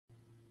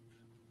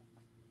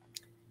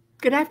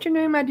Good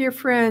afternoon, my dear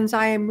friends.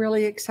 I am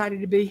really excited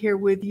to be here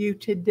with you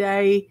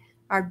today.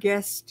 Our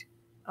guest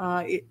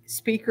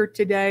speaker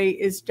today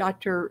is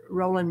Dr.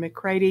 Rollin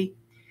McCraty.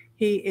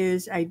 He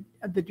is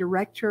the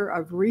Director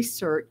of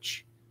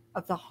Research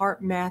of the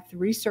HeartMath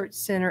Research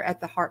Center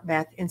at the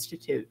HeartMath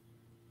Institute.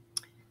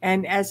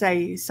 And as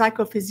a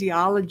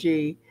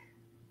physiologist,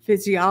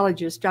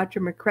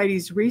 Dr.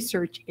 McCraty's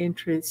research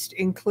interests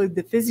include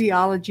the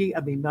physiology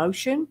of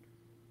emotion,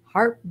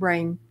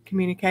 heart-brain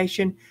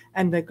communication,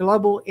 and the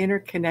global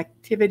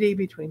interconnectivity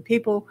between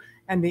people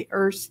and the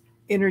Earth's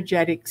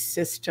energetic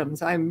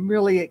systems. I'm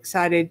really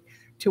excited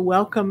to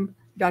welcome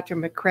Dr.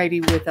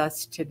 McCraty with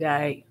us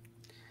today.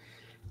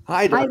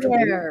 Hi, Dr.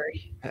 Hi there.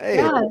 Hey,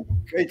 yeah.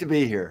 Great to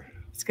be here.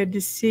 It's good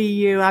to see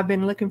you. I've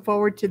been looking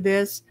forward to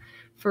this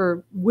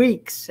for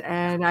weeks,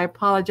 and I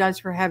apologize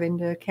for having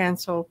to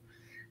cancel,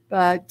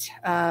 but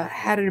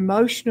had an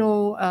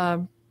emotional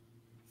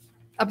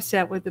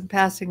upset with the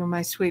passing of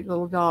my sweet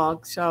little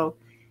dog. So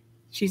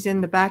she's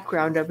in the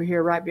background over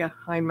here right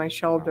behind my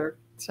shoulder.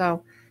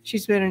 So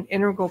she's been an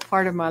integral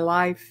part of my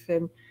life,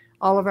 and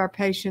all of our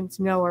patients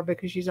know her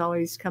because she's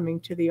always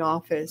coming to the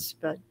office.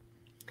 But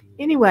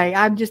anyway,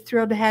 I'm just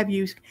thrilled to have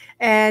you.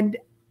 And,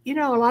 you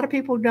know, a lot of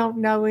people don't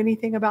know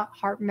anything about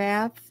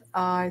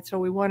HeartMath. So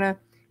we want to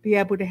be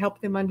able to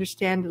help them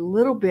understand a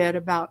little bit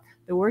about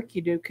the work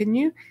you do. Can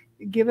you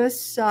give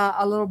us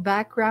a little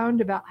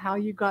background about how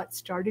you got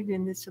started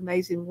in this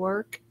amazing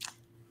work?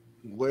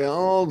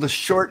 Well, the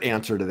short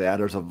answer to that,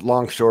 there's a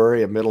long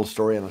story, a middle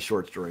story, and a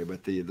short story.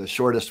 But the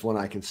shortest one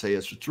I can say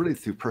is it's really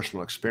through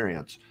personal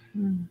experience.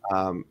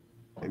 I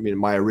mean,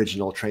 my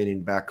original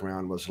training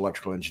background was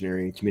electrical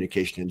engineering,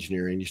 communication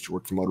engineering, used to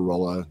work for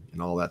Motorola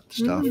and all that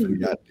stuff. We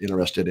got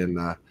interested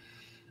in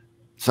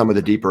some of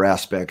the deeper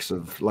aspects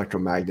of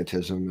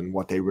electromagnetism and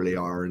what they really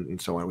are and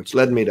so on, which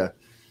led me to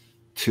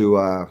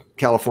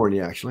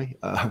California, actually,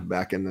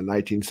 back in the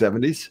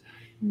 1970s.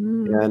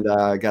 And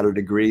got a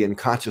degree in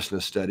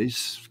consciousness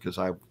studies because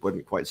I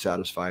wasn't quite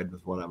satisfied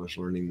with what I was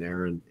learning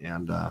there. And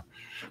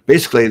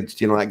basically,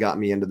 you know, that got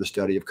me into the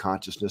study of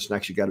consciousness, and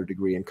actually got a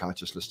degree in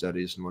consciousness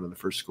studies in one of the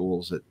first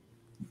schools that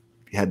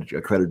had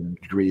accredited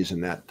degrees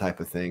in that type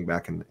of thing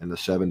back in the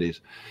 70s,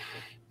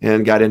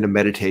 and got into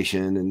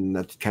meditation, and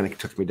that kind of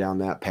took me down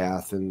that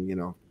path. And, you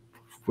know,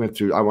 went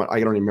through, I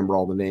don't even remember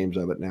all the names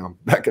of it now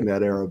back in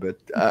that era, but,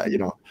 you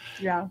know,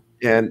 yeah.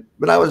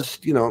 But I was,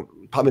 you know,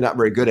 probably not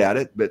very good at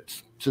it, but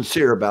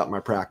sincere about my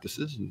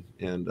practices,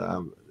 and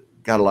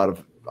got a lot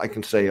of, I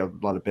can say, a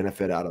lot of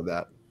benefit out of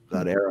that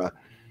era.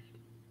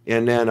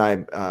 And then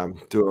I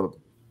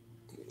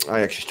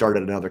actually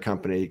started another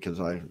company because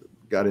I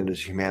got into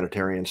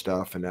humanitarian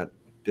stuff, and that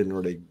didn't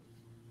really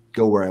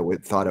go where I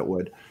thought it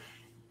would.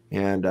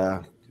 And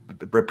a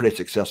pretty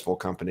successful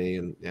company.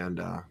 And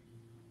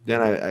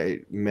then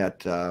I met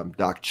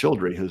Doc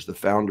Childry, who's the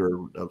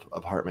founder of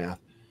HeartMath,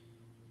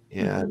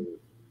 and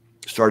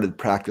started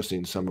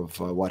practicing some of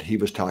what he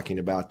was talking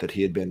about that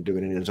he had been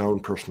doing in his own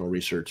personal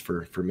research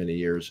for many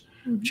years,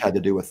 which had to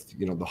do with,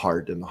 you know, the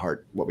heart and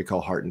what we call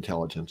heart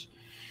intelligence.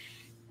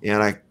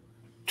 And I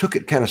took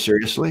it kind of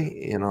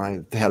seriously, and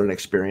I had an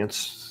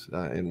experience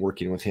in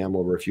working with him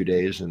over a few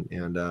days, and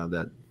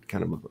that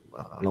kind of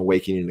an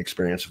awakening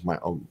experience of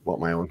what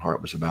my own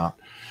heart was about.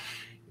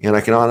 And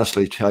I can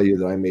honestly tell you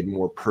that I made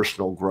more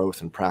personal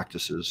growth and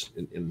practices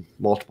in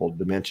multiple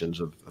dimensions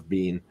of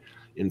being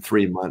in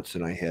 3 months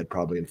than I had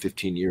probably in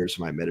 15 years of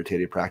my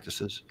meditative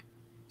practices.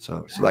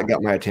 So that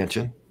got my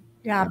attention.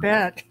 Yeah, I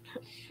bet.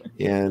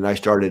 And I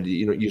started,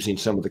 you know, using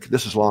some of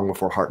this is long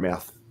before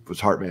HeartMath was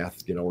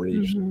HeartMath, you know, where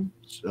these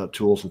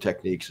tools and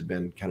techniques have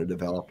been kind of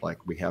developed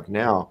like we have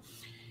now.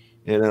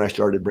 And then I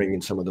started bringing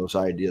some of those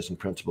ideas and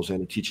principles in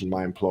and teaching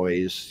my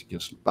employees.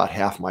 Because about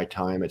half my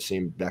time, it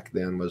seemed back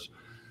then, was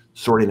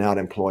sorting out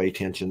employee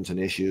tensions and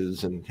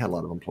issues, and had a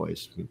lot of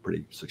employees, a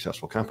pretty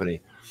successful company.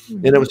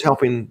 And it was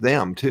helping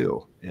them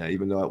too,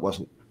 even though it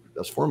wasn't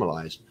as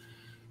formalized.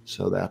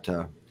 So that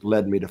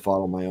led me to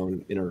follow my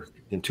own inner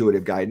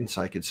intuitive guidance,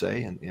 I could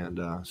say, and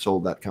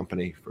sold that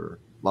company for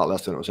a lot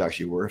less than it was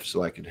actually worth,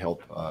 so I could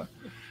help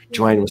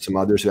join with some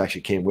others who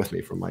actually came with me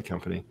from my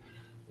company,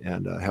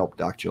 and help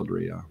Doc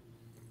Childry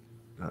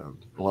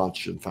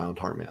launch and found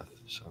HeartMath.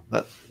 So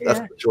that's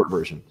the short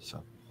version.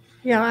 So.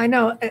 Yeah, I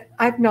know.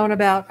 I've known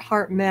about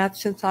HeartMath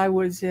since I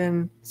was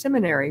in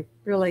seminary,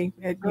 really,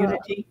 at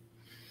Unity.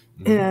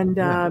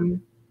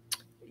 And,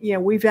 yeah,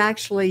 we've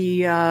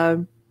actually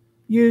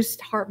used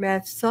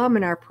HeartMath some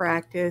in our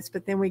practice,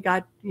 but then we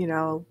got, you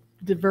know,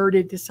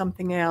 diverted to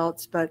something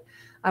else. But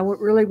I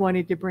really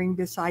wanted to bring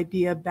this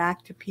idea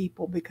back to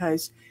people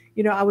because,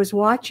 you know, I was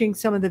watching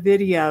some of the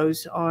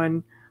videos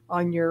on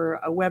your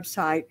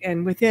website,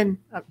 and within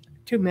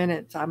 2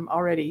 minutes, I'm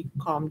already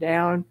calmed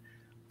down,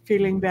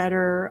 feeling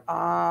better.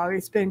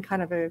 It's been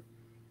kind of a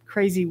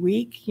crazy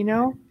week, you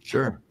know?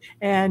 Sure.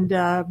 And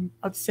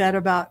upset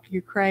about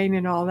Ukraine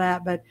and all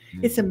that, but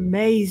it's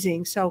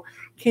amazing. So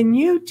can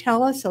you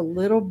tell us a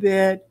little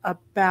bit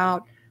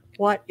about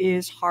what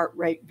is heart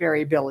rate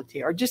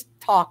variability, or just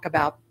talk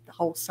about the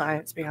whole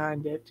science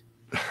behind it?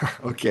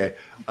 Okay.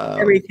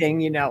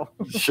 Everything, you know.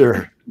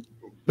 Sure.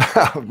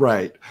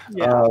 Right.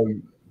 Yeah.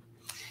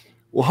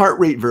 Well, heart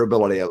rate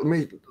variability. Let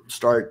me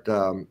start,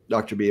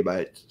 Dr. B,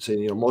 by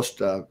saying,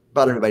 most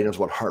about everybody knows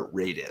what heart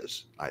rate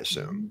is, I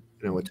assume.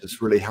 It's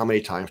just really how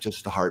many times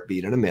just the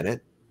heartbeat in a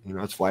minute.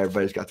 That's why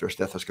everybody's got their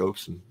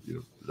stethoscopes and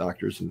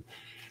doctors and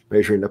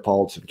measuring the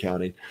pulse and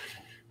counting.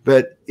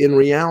 But in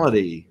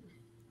reality,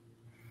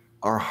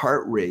 our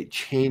heart rate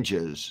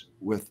changes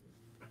with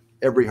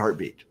every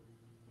heartbeat.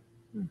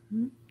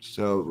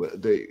 So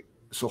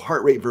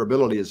heart rate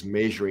variability is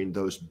measuring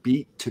those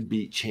beat to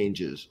beat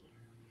changes.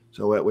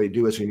 So what we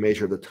do is we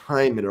measure the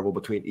time interval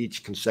between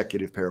each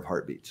consecutive pair of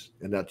heartbeats.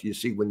 And that you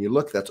see, when you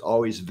look, that's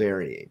always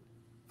varying.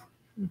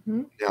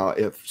 Now,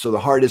 the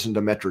heart isn't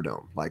a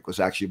metronome, like was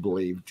actually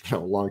believed, a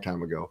long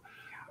time ago.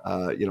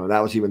 That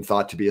was even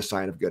thought to be a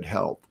sign of good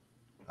health.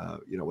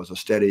 Was a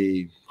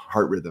steady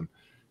heart rhythm.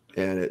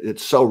 And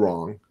it's so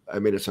wrong. I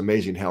mean, it's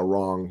amazing how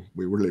wrong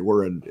we really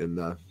were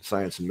in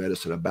science and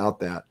medicine about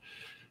that.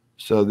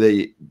 So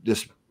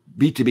this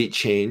beat to beat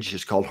change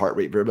is called heart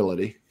rate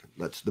variability.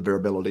 That's the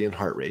variability in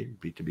heart rate,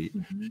 beat to beat.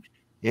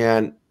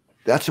 And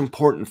that's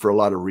important for a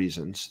lot of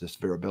reasons, this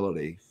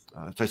variability.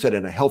 As I said,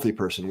 in a healthy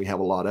person, we have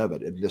a lot of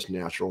it, in this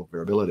natural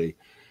variability.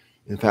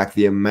 In fact,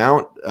 the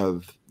amount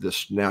of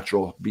this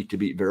natural beat to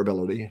beat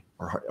variability,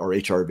 or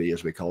HRV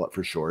as we call it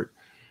for short,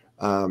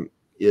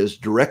 is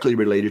directly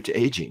related to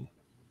aging.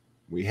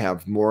 We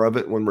have more of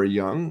it when we're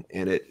young,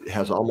 and it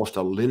has almost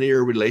a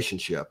linear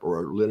relationship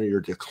or a linear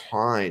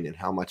decline in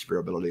how much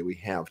variability we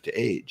have to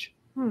age.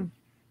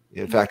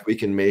 In fact, we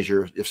can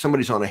measure if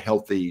somebody's on a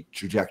healthy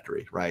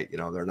trajectory, right?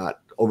 They're not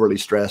overly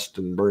stressed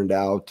and burned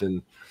out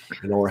and,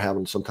 we're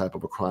having some type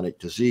of a chronic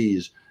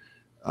disease.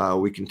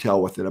 We can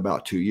tell within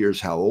about 2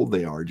 years how old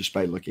they are just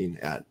by looking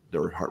at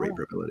their heart rate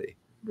variability.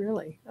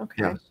 Really?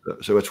 Okay. Yeah.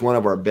 So it's one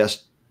of our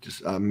best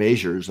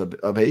measures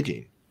of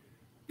aging,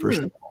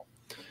 first of all.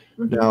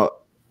 Now,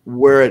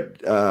 where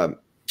it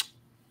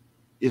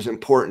is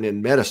important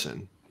in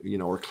medicine,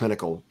 or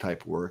clinical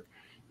type work,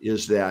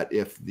 is that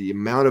if the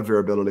amount of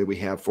variability we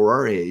have for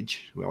our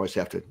age, we always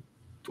have to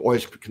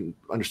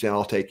understand,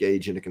 I'll take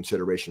age into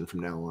consideration from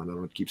now on. I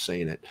don't keep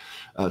saying it.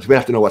 So we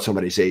have to know what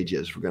somebody's age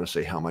is. We're going to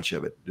say how much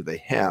of it do they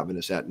have, and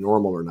is that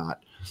normal or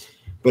not?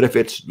 But if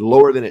it's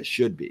lower than it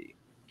should be,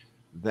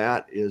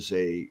 that is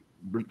a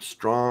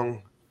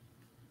strong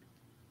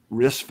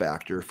risk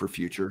factor for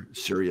future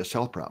serious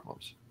health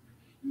problems.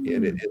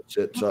 And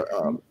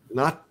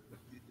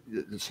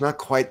it's not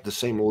quite the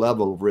same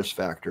level of risk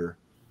factor.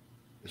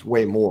 It's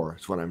way more.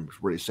 It's what I'm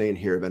really saying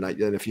here. But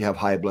then if you have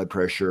high blood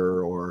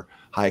pressure or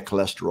high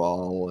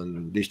cholesterol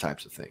and these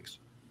types of things.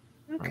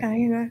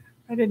 Okay, right?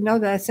 I didn't know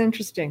that. It's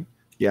interesting.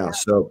 Yeah.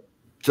 So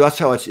that's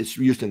how it's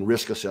used in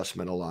risk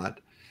assessment a lot.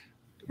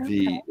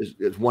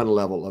 Is one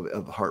level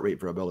of heart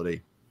rate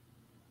variability.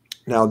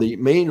 Now, the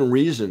main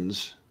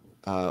reasons,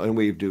 and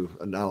we do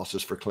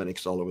analysis for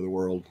clinics all over the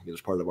world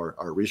as part of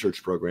our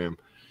research program.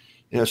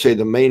 And I say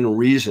the main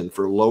reason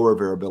for lower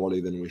variability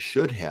than we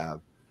should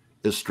have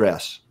is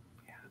stress.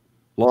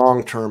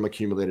 Long-term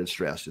accumulated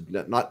stress.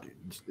 Not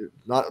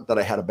that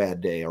I had a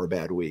bad day or a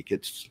bad week.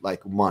 It's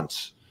like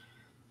months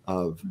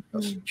of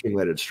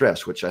accumulated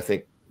stress, which I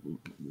think a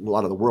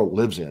lot of the world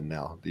lives in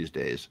now these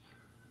days.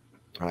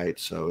 Right.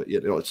 So,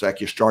 it's like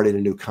you're starting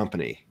a new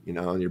company,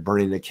 and you're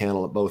burning the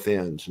candle at both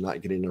ends,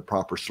 not getting the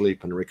proper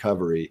sleep and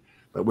recovery.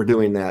 But we're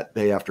doing that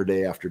day after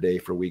day after day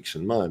for weeks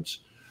and months.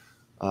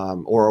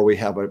 Or we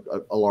have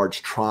a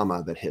large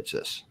trauma that hits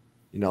us,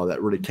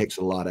 that really takes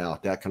a lot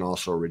out. That can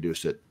also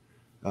reduce it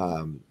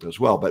as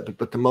well.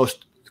 But the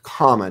most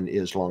common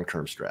is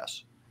long-term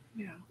stress.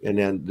 Yeah. And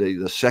then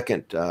the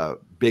second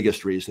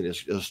biggest reason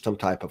is some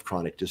type of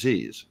chronic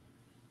disease.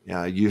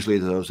 Usually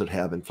those that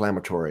have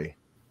inflammatory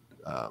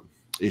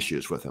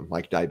issues with them,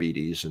 like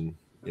diabetes and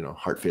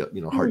heart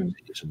failure, heart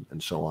disease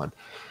and so on.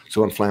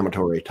 So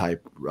inflammatory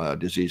type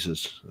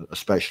diseases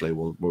especially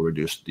will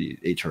reduce the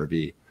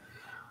HRV.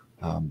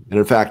 And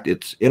in fact,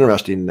 it's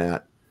interesting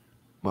that,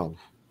 well,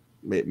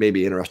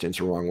 maybe interesting is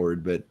the wrong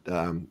word, but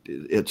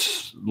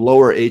it's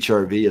lower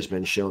HRV has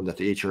been shown that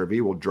the HRV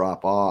will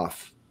drop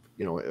off,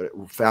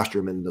 faster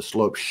than the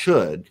slope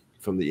should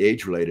from the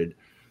age-related.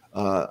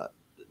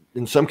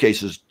 In some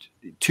cases,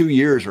 2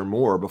 years or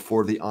more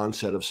before the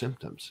onset of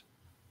symptoms.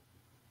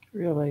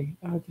 Really?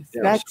 Oh,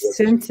 that's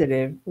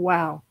sensitive.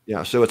 Wow.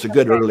 Yeah. So it's a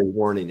good early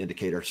warning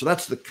indicator. So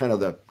that's the kind of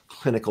the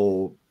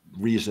clinical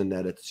reason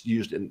that it's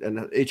used. And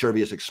HRV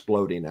is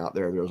exploding out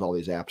there. There's all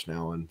these apps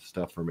now and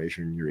stuff for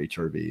measuring your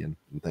HRV and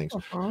things.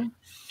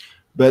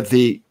 But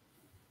I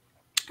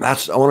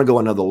want to go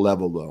another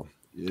level though.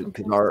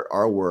 Because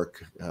our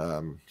work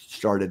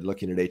started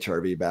looking at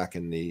HRV back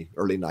in the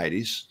early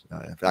 90s.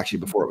 Actually,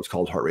 before it was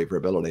called heart rate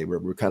variability,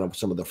 we're kind of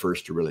some of the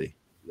first to really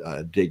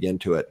dig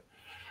into it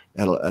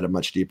at a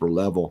much deeper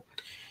level.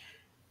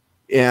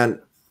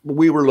 And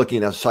we were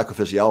looking at a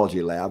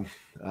psychophysiology lab,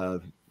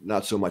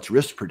 not so much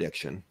risk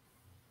prediction,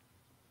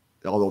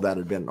 although that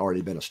had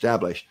already been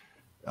established.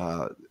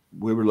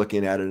 We were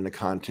looking at it in the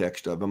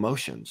context of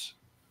emotions.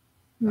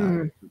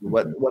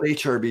 What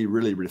HRV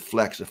really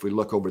reflects, if we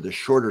look over the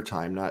shorter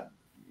time, not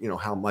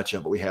how much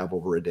of it we have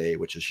over a day,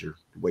 which is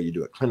the way you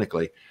do it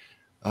clinically,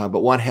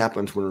 but what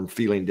happens when we're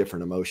feeling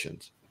different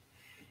emotions,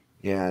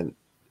 and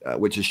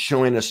which is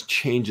showing us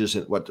changes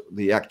in what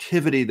the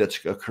activity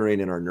that's occurring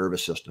in our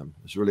nervous system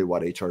is really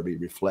what HRV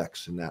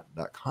reflects in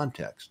that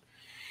context.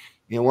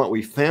 And what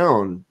we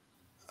found,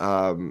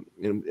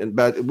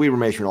 but we were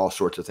measuring all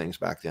sorts of things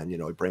back then,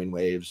 brain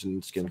waves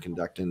and skin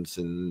conductance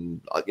and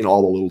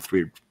all the little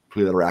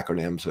three-letter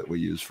acronyms that we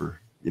use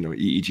for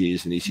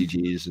EEGs and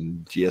ECGs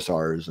and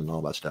GSRs and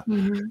all that stuff.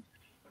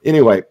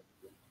 Anyway,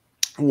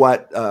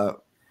 what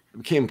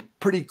became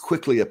pretty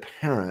quickly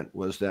apparent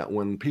was that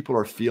when people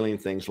are feeling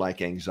things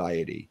like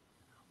anxiety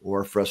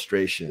or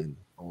frustration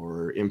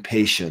or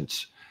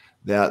impatience,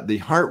 that the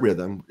heart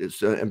rhythm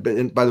is,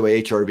 and by the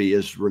way, HRV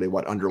is really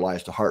what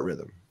underlies the heart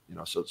rhythm.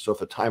 So if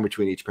the time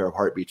between each pair of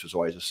heartbeats was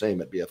always the same,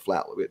 it'd be a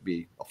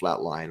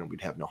flat line, and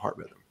we'd have no heart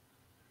rhythm,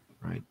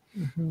 right?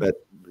 But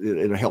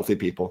in healthy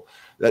people,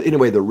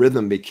 anyway, the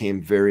rhythm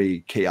became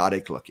very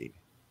chaotic looking.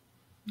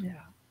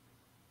 Yeah.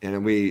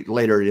 And we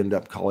later end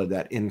up calling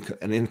that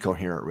an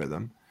incoherent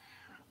rhythm.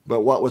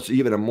 But what was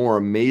even more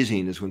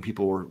amazing is when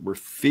people were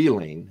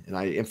feeling, and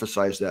I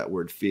emphasize that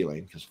word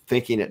feeling, because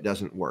thinking it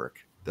doesn't work,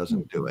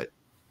 doesn't do it.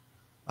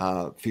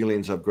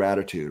 Feelings of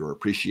gratitude or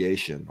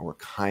appreciation or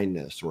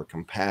kindness or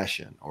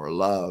compassion or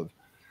love,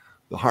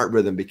 the heart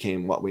rhythm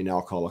became what we now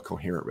call a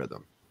coherent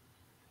rhythm.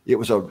 It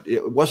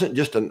wasn't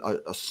just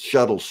a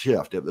shuttle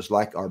shift. It was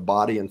like our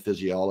body and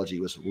physiology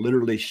was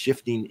literally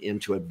shifting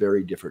into a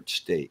very different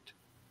state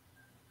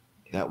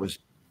that was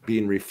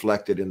being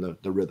reflected in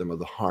the rhythm of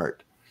the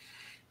heart,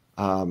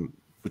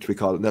 which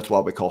that's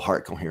what we call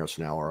heart coherence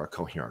now, or a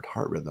coherent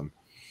heart rhythm.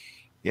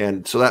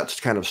 And so that's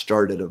kind of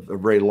started a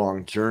very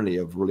long journey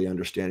of really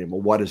understanding,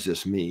 well, what does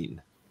this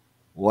mean?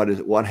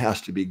 What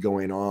has to be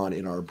going on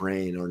in our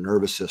brain or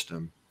nervous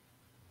system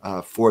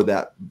for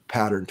that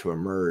pattern to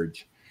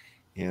emerge?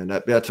 And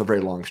that's a very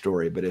long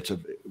story, but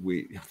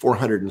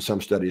 400 and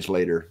some studies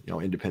later,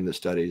 independent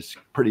studies,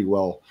 pretty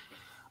well,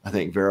 I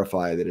think,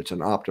 verify that it's an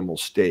optimal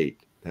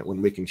state, that when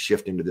we can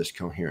shift into this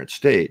coherent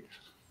state,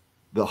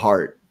 the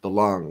heart, the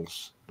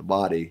lungs, the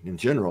body in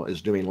general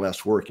is doing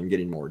less work and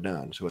getting more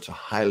done. So it's a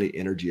highly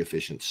energy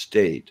efficient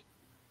state.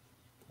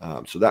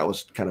 So that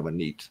was kind of a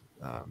neat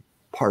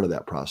part of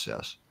that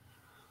process.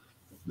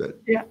 But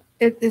yeah,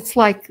 it's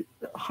like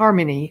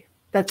harmony.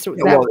 That's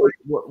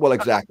well,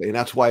 exactly. And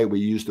that's why we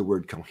use the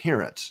word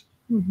coherence.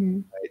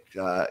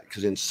 Right?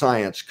 Because in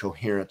science,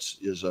 coherence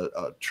is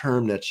a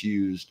term that's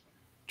used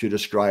to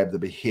describe the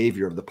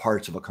behavior of the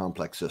parts of a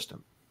complex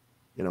system.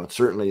 It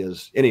certainly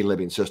is any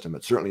living system.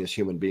 It certainly is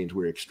human beings.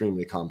 We're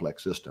extremely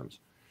complex systems.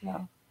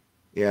 Yeah.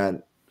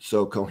 And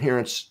so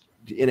coherence,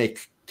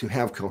 to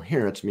have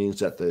coherence means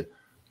that the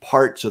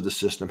parts of the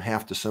system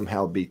have to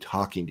somehow be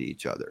talking to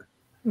each other.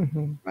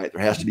 Right?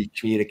 There has to be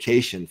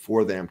communication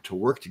for them to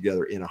work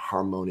together in a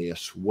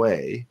harmonious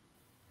way.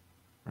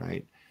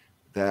 Right?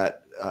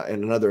 That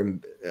and another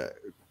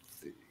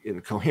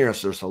in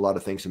coherence, there's a lot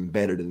of things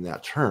embedded in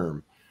that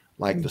term,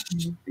 like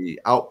the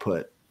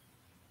output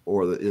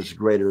is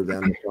greater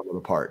than the sum of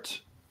the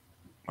parts,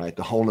 right?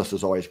 The wholeness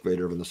is always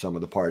greater than the sum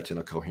of the parts in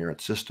a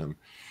coherent system.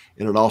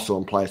 And it also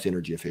implies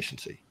energy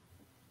efficiency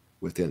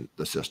within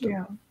the system.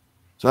 Yeah.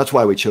 So that's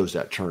why we chose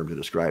that term to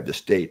describe the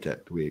state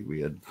that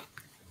we had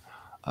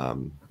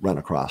run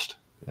across.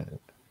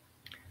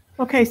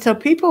 Okay, so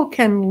people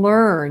can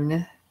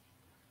learn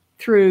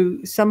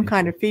through some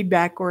kind of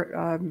feedback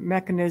or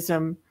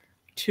mechanism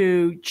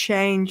to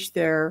change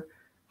their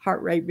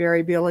heart rate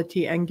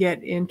variability and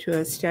get into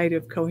a state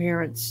of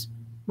coherence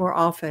more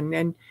often.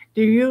 And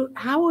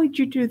how would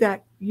you do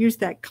that, use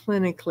that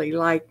clinically?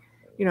 Like,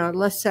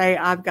 let's say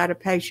I've got a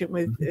patient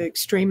with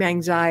extreme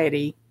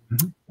anxiety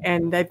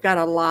and they've got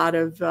a lot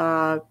of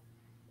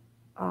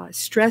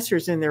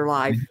stressors in their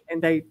life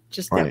and they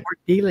just aren't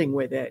dealing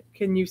with it.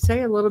 Can you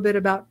say a little bit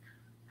about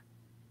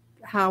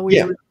how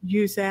we would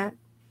use that?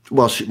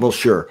 Well,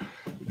 sure.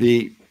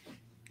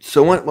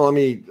 Let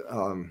me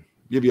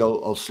give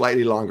you a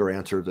slightly longer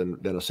answer than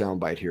a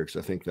soundbite here,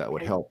 because I think that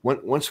would help.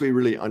 Once we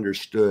really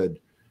understood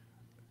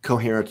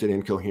coherence and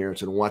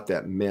incoherence and what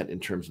that meant in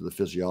terms of the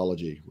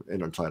physiology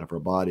inside of our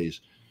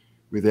bodies,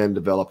 we then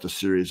developed a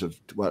series of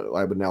what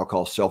I would now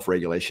call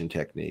self-regulation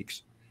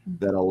techniques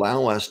that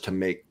allow us to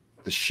make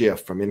the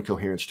shift from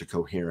incoherence to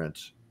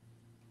coherence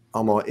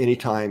almost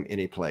anytime,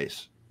 any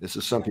place. This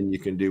is something you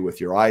can do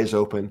with your eyes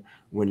open,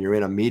 when you're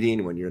in a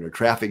meeting, when you're in a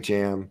traffic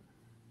jam,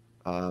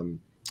 because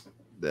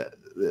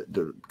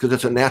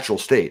it's a natural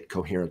state,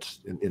 coherence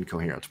and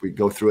incoherence. We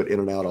go through it in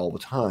and out all the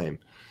time.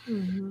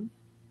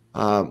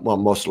 Well,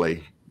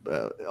 mostly,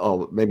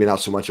 maybe not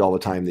so much all the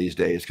time these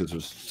days because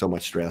there's so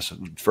much stress.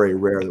 It's very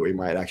rare that we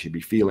might actually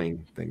be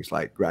feeling things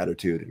like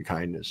gratitude and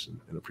kindness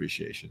and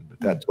appreciation. But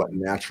that's what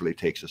naturally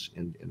takes us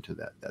into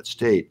that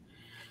state.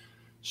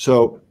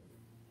 So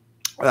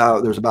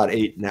there's about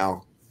 8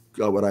 now,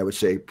 what I would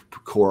say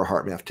core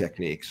HeartMath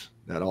techniques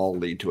that all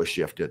lead to a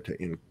shift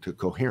into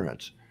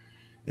coherence.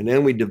 And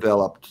then we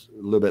developed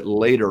a little bit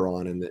later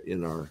on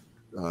in our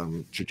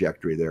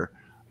trajectory there,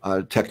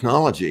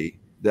 technology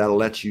that'll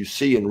let you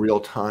see in real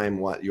time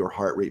what your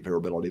heart rate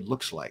variability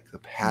looks like, the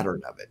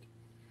pattern of it.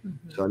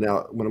 Mm-hmm. So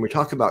now when we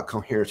talk about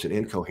coherence and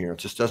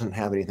incoherence, this doesn't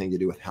have anything to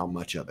do with how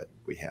much of it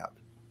we have.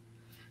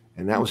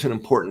 And that was an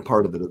important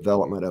part of the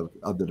development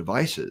of the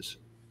devices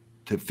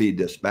to feed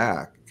this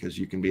back, because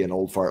you can be an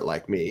old fart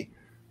like me,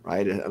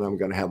 right? And I'm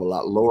going to have a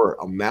lot lower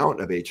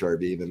amount of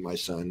HRV than my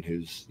son,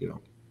 who's, you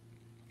know,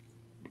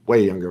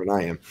 way younger than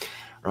I am,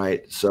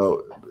 right?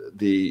 So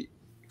the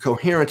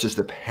coherence is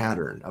the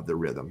pattern of the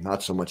rhythm,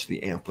 not so much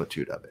the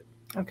amplitude of it.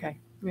 Okay.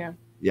 Yeah.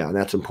 Yeah, and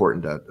that's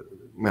important to,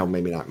 well,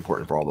 maybe not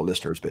important for all the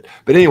listeners, but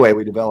anyway,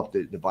 we developed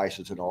the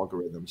devices and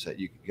algorithms that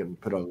you can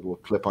put a little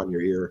clip on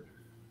your ear.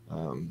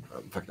 In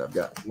fact, I've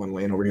got one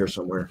laying over here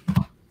somewhere.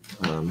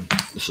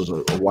 This is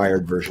a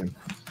wired version,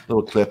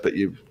 little clip that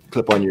you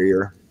clip on your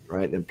ear,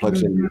 right, and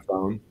plugs into your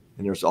phone.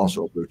 And there's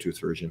also a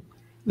Bluetooth version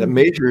that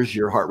measures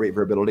your heart rate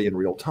variability in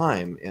real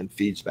time and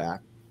feeds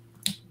back.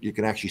 You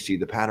can actually see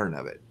the pattern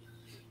of it.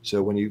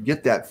 So when you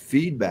get that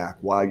feedback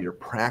while you're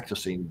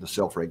practicing the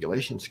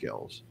self-regulation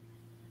skills,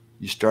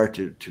 you start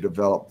to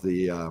develop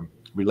the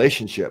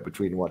relationship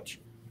between what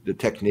the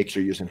techniques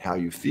are using, how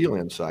you feel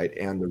inside,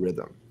 and the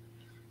rhythm.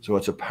 So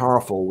it's a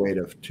powerful way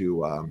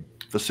to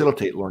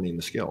facilitate learning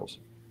the skills,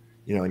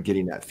 you know, and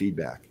getting that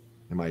feedback.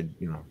 Am I,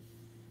 you know,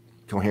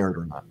 coherent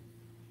or not?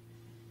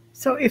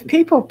 So if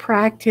people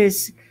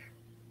practice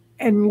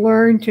and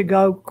learn to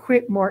go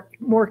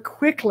more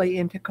quickly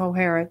into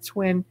coherence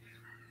when,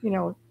 you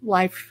know,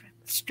 life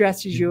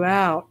stresses you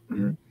out,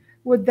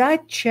 would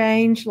that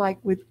change, like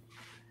with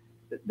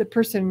the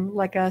person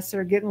like us that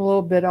are getting a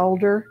little bit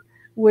older?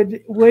 Would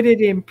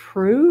it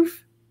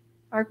improve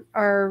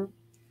our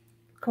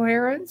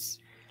coherence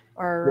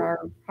or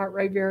our heart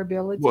rate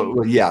variability?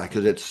 Well yeah,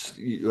 because it's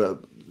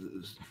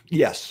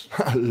yes,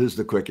 is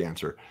the quick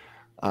answer.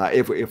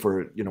 If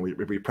we're, you know,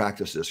 if we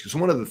practice this, because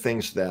one of the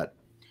things that,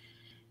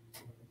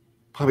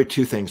 probably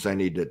two things I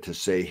need to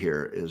say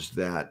here is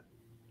that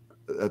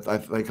I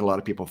think a lot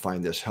of people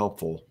find this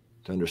helpful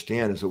to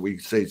understand, is that we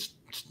say,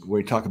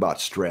 when we talk about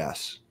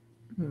stress,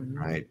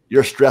 right?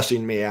 You're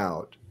stressing me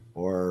out,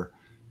 or,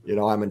 you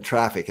know, I'm in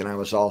traffic and I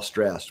was all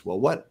stressed.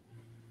 Well,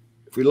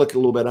 if we look a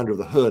little bit under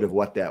the hood of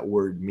what that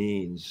word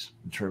means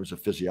in terms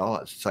of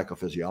physiology,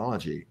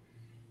 psychophysiology,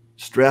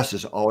 stress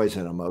is always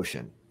an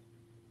emotion.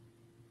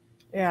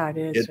 Yeah, it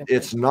is.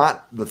 It's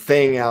not the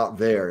thing out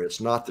there.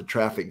 It's not the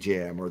traffic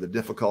jam or the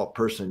difficult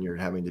person you're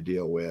having to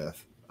deal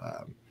with.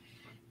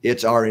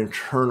 It's our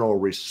internal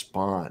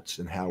response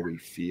and how we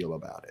feel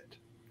about it.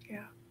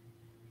 Yeah.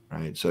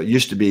 Right. So it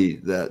used to be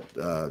that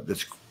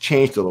that's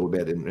changed a little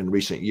bit in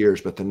recent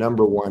years, but the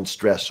number one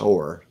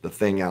stressor, the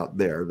thing out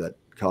there that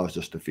caused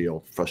us to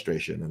feel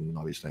frustration and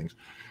all these things,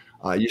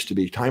 used to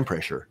be time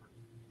pressure.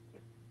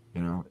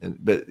 You know,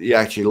 but you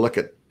actually look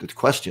at the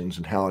questions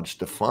and how it's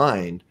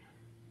defined.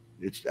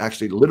 It's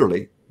actually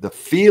literally the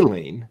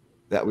feeling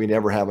that we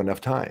never have enough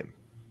time.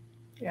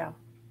 Yeah.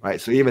 Right.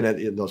 So even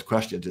in those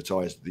questions, it's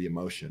always the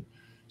emotion.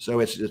 So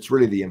it's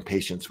really the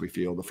impatience we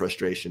feel, the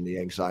frustration, the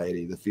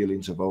anxiety, the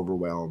feelings of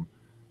overwhelm.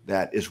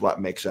 That is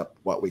what makes up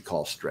what we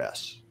call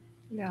stress.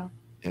 Yeah.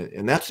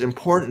 And that's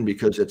important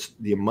because it's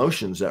the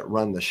emotions that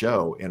run the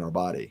show in our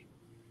body.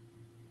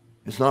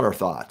 It's not our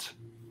thoughts.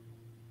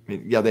 I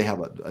mean, yeah, they have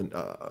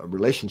a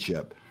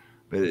relationship,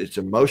 but it's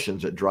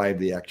emotions that drive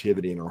the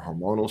activity in our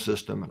hormonal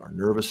system and our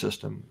nervous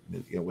system,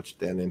 you know, which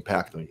then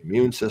impact the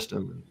immune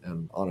system,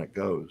 and on it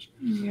goes.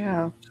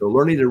 Yeah. So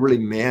learning to really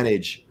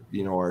manage,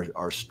 you know,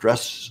 our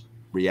stress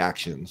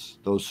reactions,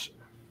 those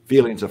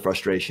feelings of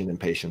frustration,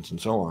 impatience, and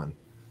so on,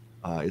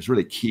 is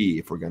really key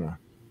if we're going to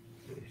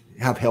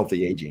have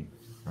healthy aging,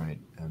 right?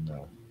 And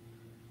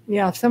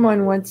yeah,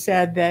 someone once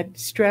said that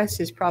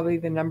stress is probably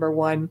the number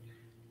one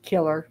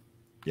killer.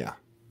 Yeah.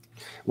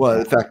 Well,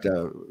 in fact,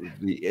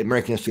 the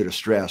American Institute of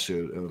Stress,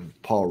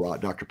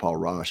 Dr. Paul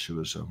Rosch, who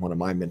was one of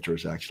my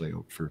mentors actually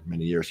for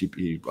many years,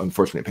 he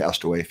unfortunately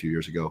passed away a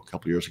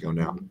couple of years ago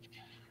now,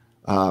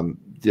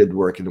 did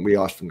work. And we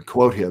often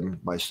quote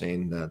him by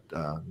saying that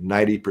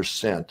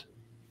 90%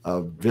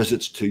 of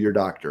visits to your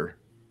doctor,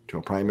 to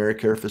a primary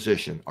care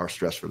physician, are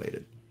stress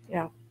related.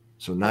 Yeah.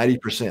 So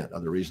 90%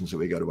 of the reasons that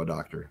we go to a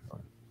doctor are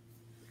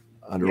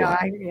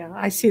underlying. Yeah,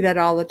 I see that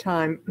all the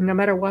time. No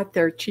matter what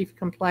their chief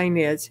complaint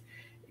is,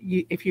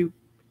 if you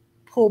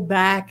pull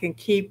back and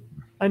keep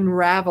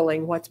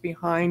unraveling what's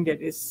behind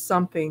it, is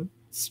something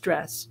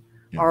stress.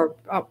 Yeah. Or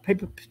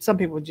some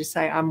people just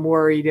say, I'm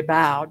worried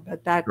about,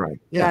 but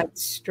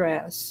that's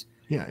stress.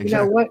 Yeah, exactly. You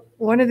know,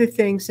 one of the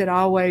things that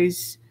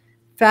always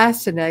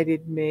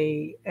fascinated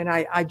me, and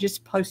I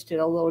just posted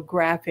a little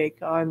graphic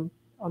on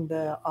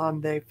the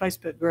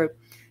Facebook group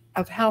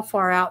of how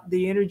far out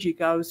the energy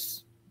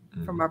goes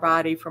from our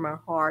body, from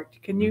our heart.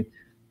 Can you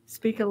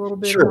speak a little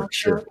bit about that?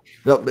 Sure.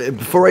 Well,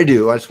 before I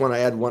do, I just want to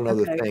add one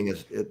other thing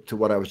to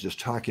what I was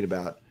just talking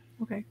about.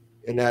 Okay.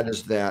 And that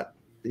is that,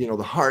 you know,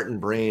 the heart and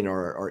brain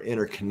are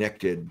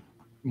interconnected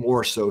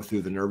more so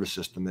through the nervous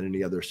system than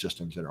any other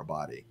systems in our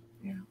body.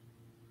 Yeah.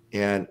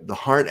 And the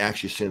heart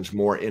actually sends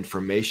more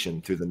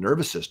information through the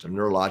nervous system,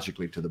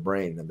 neurologically, to the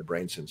brain than the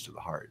brain sends to the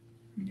heart.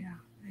 Yeah,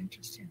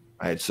 interesting.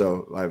 Right.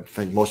 So I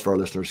think most of our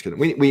listeners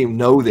we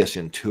know this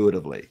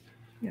intuitively.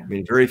 Yeah. I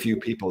mean, very few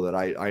people that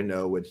I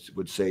know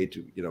would say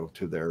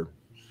to their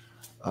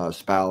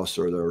spouse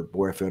or their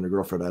boyfriend or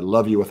girlfriend, "I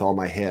love you with all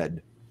my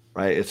head."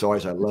 Right. It's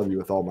always, "I love you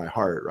with all my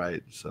heart."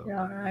 Right. So,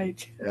 yeah,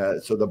 right.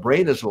 So the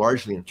brain is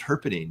largely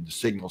interpreting the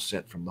signals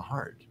sent from the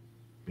heart.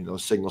 I mean,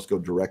 those signals go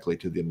directly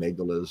to the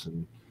amygdalas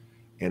and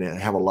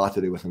have a lot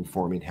to do with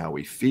informing how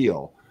we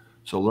feel.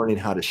 So learning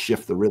how to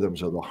shift the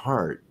rhythms of the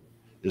heart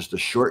is the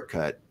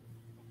shortcut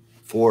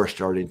for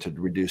starting to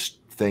reduce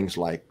things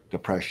like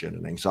depression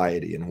and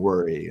anxiety and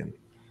worry.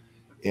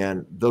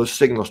 And those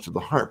signals to the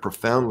heart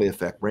profoundly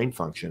affect brain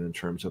function in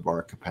terms of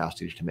our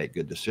capacity to make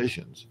good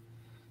decisions.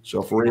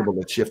 So if we're able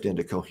to shift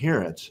into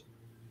coherence,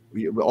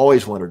 we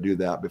always want to do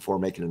that before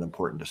making an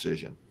important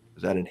decision,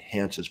 because that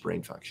enhances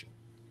brain function.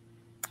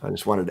 I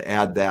just wanted to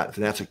add that.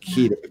 So that's a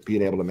key to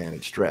being able to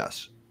manage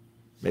stress,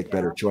 make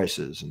better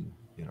choices, and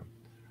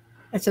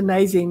It's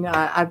amazing.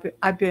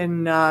 I've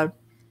been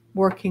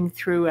working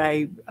through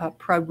a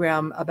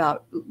program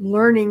about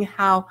learning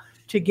how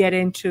to get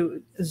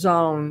into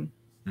zone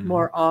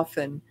more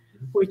often,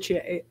 which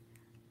I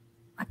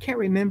can't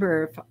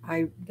remember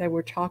if they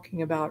were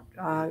talking about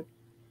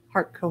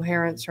heart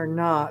coherence or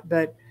not.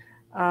 But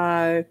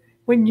can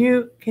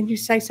you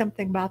say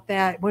something about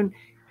that?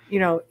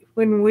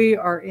 When we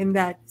are in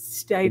that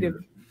state of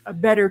a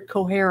better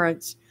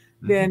coherence,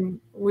 then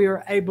we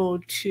are able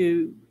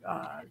to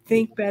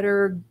think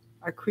better.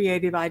 Our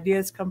creative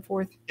ideas come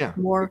forth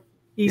more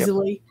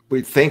easily.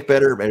 We think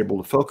better, we're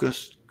able to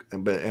focus,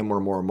 and we're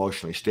more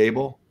emotionally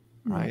stable.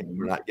 Right.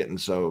 We're not getting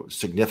so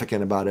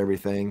significant about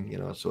everything,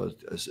 so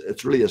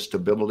it's really a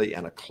stability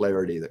and a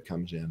clarity that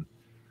comes in.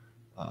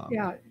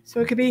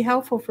 So it could be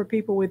helpful for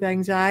people with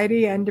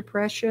anxiety and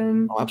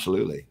depression. Oh,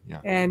 absolutely.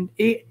 Yeah. And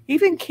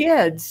even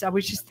kids. I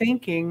was just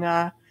thinking.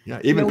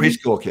 Even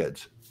preschool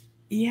kids.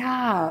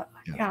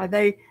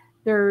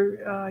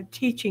 They're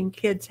teaching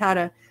kids how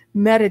to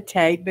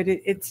meditate, but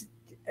it's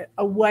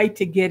a way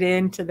to get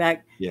into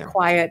that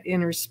quiet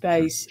inner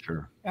space.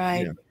 Sure.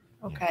 Right.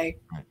 Yeah. Okay.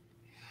 Right.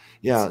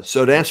 Yeah.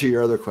 So to answer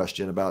your other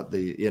question about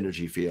the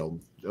energy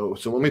field,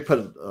 so when we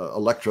put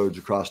electrodes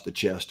across the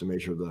chest to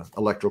measure the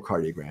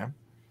electrocardiogram,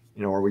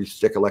 or we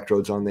stick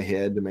electrodes on the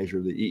head to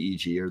measure the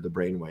EEG or the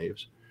brain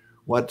waves,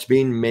 what's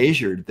being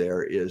measured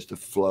there is the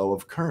flow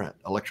of current,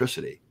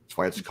 electricity. That's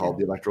why it's called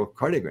the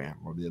electrocardiogram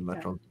or the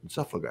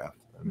electroencephalograph.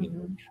 I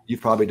mean,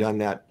 you've probably done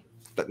that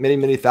many,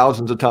 many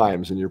thousands of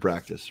times in your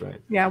practice,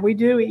 right? Yeah, we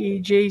do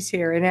EEGs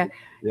here, and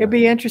it'd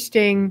be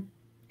interesting.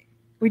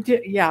 We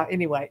did,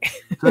 anyway.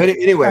 So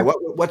anyway,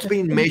 what's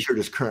being measured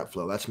is current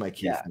flow. That's my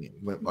key thing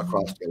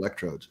across the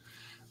electrodes.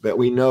 But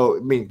we know,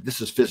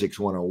 this is physics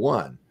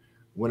 101.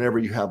 Whenever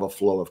you have a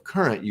flow of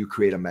current, you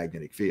create a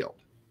magnetic field.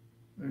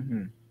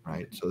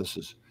 Right? So this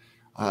is,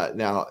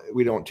 now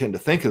we don't tend to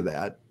think of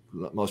that.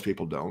 Most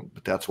people don't,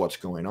 but that's what's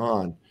going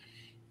on.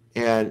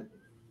 And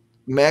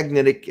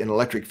magnetic and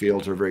electric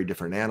fields are very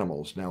different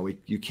animals. Now,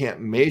 you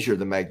can't measure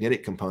the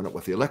magnetic component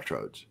with the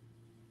electrodes.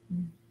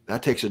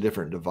 That takes a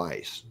different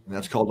device, and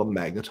that's called a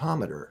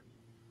magnetometer,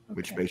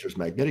 which measures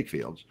magnetic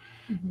fields.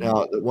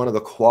 Now, one of the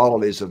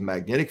qualities of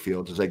magnetic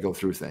fields is they go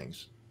through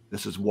things.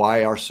 This is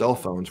why our cell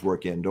phones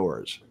work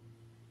indoors,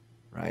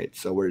 right?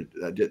 So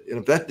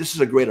this is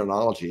a great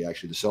analogy,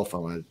 actually, the cell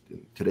phone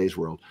in today's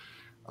world,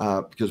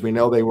 because we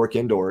know they work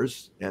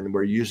indoors, and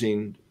we're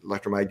using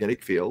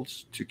electromagnetic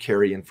fields to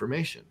carry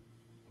information,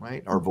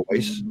 right? Our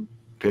voice,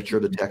 picture,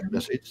 the text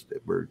message,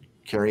 that we're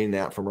carrying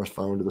that from our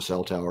phone to the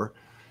cell tower.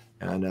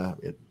 And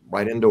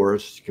right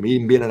indoors, can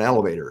even be in an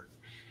elevator,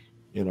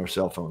 our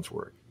cell phones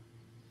work.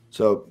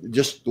 So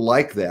just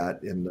like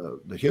that in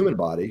the human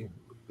body,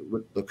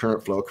 the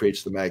current flow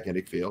creates the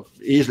magnetic field,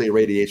 easily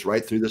radiates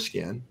right through the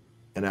skin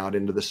and out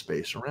into the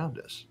space around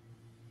us.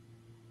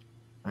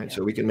 Right.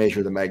 So we can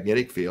measure the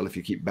magnetic field if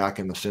you keep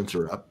backing the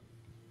sensor up,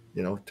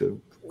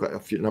 to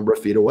a number of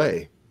feet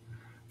away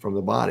from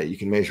the body. You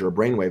can measure a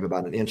brainwave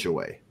about an inch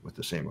away with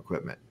the same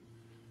equipment.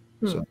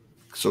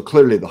 So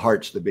clearly the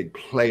heart's the big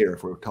player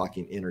if we're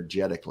talking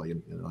energetically,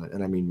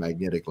 and I mean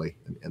magnetically,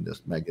 in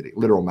this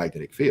literal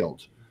magnetic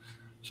fields.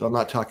 So I'm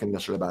not talking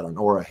necessarily about an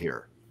aura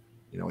here,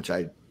 which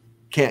I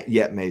can't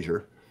yet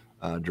measure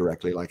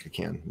directly like I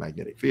can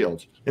magnetic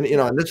fields. And,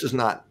 and this is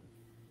not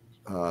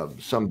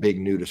some big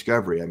new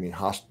discovery. I mean,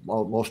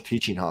 most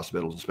teaching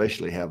hospitals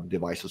especially have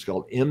devices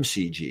called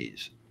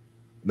MCGs,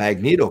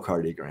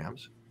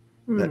 magnetocardiograms,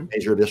 that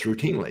measure this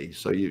routinely.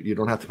 So you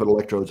don't have to put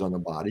electrodes on the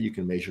body. You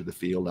can measure the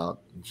field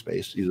out in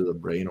space, either the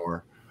brain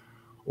or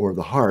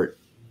the heart.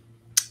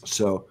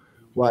 So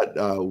what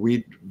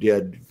we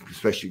did,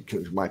 especially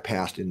because my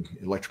past in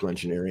electrical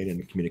engineering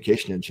and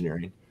communication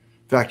engineering,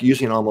 in fact,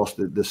 using almost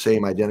the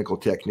same identical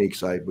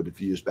techniques I would have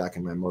used back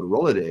in my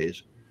Motorola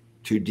days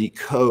to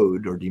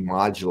decode or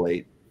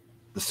demodulate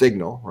the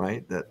signal,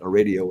 right, that a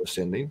radio was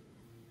sending,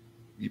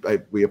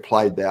 we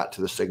applied that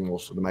to the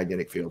signals of the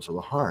magnetic fields of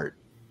the heart.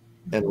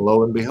 And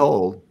lo and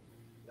behold,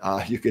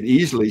 you could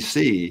easily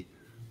see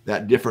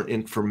that different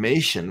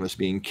information was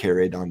being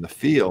carried on the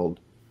field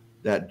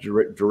that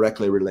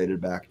directly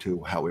related back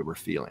to how we were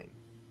feeling.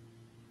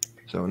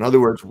 So in other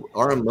words,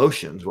 our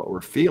emotions, what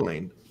we're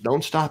feeling,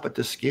 don't stop at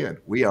the skin.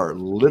 We are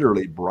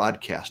literally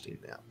broadcasting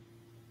them.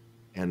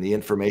 And the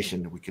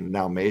information we can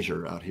now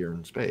measure out here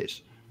in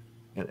space.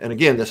 And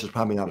again, this is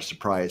probably not a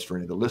surprise for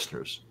any of the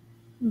listeners.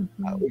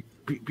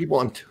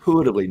 People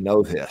intuitively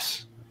know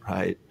this,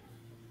 right?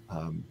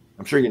 I'm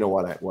sure you know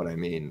what I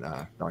mean,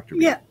 Dr.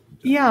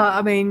 Yeah,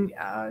 I mean,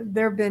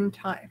 there have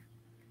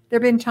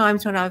been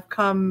times when I've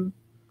come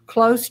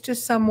close to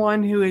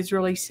someone who is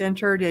really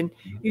centered, and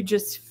you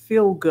just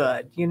feel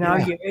good. You know,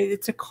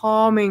 it's a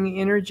calming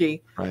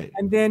energy, right?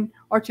 And then,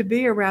 or to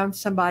be around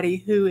somebody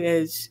who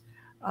is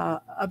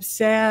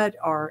upset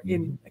or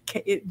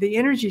the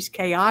energy's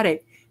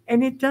chaotic,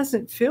 and it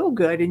doesn't feel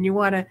good, and you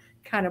want to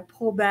kind of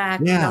pull back,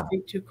 and not be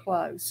too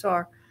close.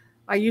 Or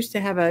I used to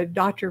have a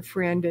doctor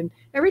friend, and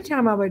every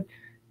time I would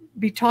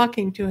be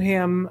talking to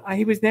him,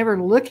 he was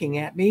never looking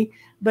at me,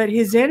 but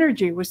his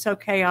energy was so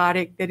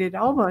chaotic that it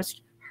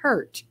almost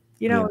hurt.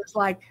 You know, it's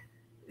like,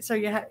 so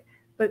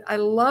but I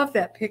love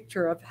that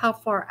picture of how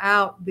far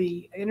out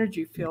the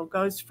energy field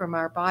goes from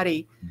our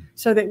body,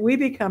 so that we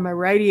become a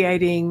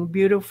radiating,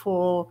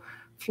 beautiful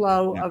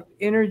flow of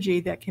energy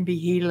that can be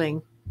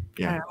healing.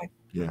 Yeah.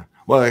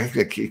 Well, I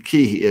think the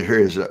key here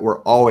is that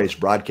we're always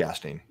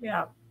broadcasting.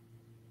 Yeah.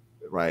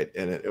 Right.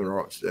 And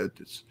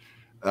it's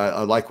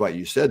I like what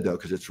you said, though,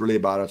 because it's really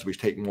about us. We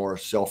take more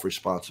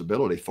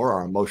self-responsibility for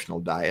our emotional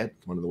diet.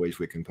 One of the ways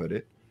we can put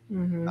it.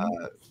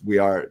 We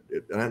are,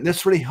 and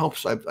this really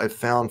helps. I've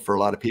found for a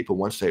lot of people,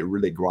 once they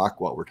really grok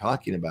what we're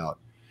talking about,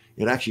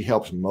 it actually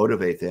helps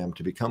motivate them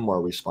to become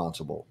more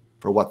responsible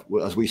for what,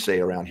 as we say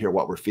around here,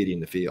 what we're feeding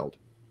the field.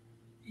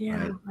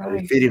 Yeah. Right. Are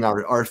we feeding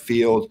our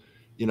field,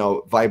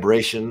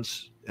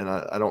 vibrations? And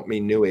I don't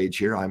mean new age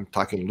here. I'm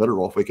talking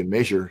literal. If we can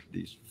measure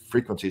these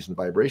frequencies and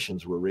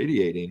vibrations we're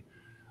radiating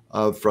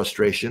of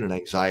frustration and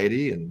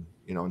anxiety, and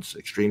in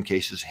extreme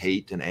cases,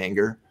 hate and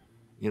anger,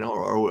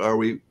 or are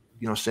we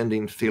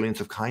sending feelings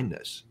of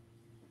kindness,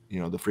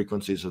 the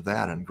frequencies of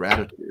that, and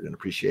gratitude and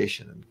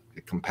appreciation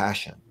and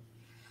compassion,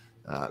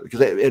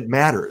 because it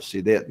matters.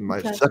 See,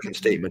 my second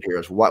statement here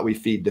is what we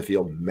feed the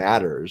field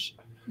matters,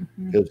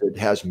 because it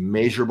has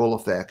measurable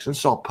effects, and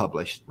it's all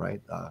published,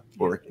 right,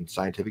 work in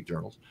scientific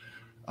journals.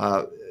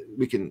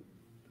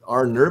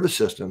 Our nervous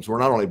systems, we're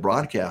not only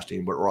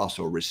broadcasting, but we're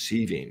also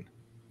receiving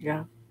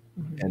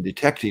and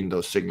detecting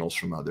those signals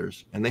from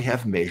others, and they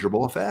have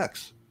measurable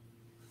effects.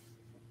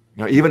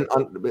 Even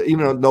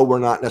though we're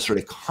not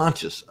necessarily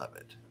conscious of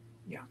it.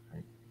 Yeah.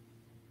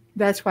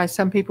 That's why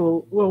some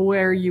people will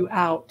wear you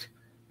out,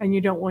 and you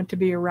don't want to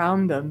be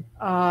around them.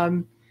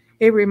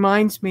 It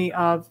reminds me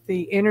of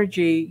the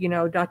energy,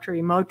 Dr.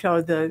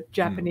 Emoto, the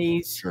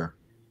Japanese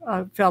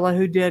fellow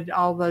who did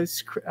all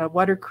those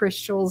water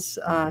crystals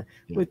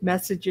with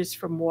messages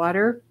from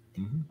water.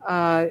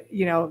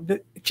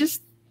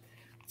 Just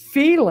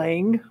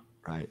feeling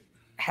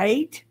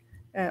hate,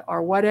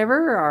 or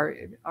whatever,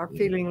 or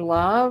feeling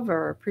love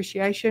or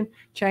appreciation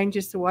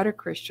changes the water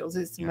crystals.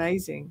 It's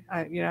amazing.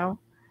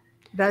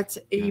 That's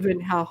even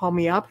how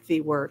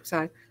homeopathy works.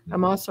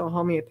 I'm also a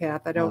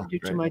homeopath. I don't do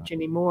too much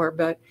anymore,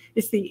 but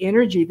it's the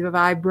energy, the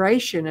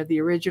vibration of the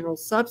original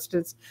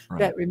substance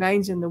that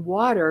remains in the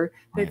water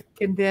that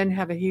can then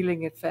have a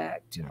healing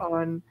effect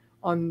on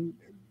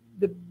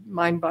the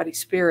mind, body,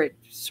 spirit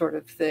sort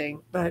of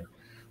thing. But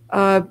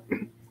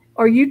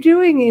are you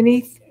doing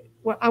anything?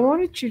 Well, I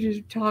wanted you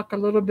to talk a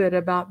little bit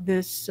about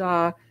this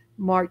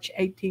March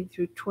 18th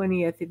through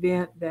 20th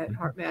event that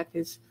HeartMath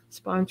is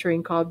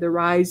sponsoring, called The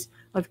Rise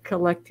of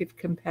Collective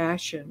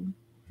Compassion.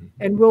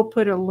 And we'll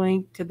put a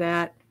link to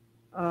that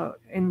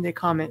in the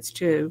comments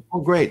too.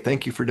 Oh, great.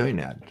 Thank you for doing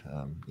that.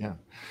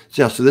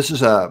 So this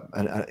is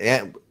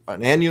an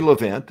annual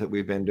event that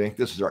we've been doing.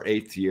 This is our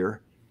 8th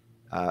year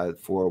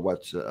for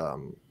what's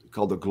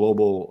called the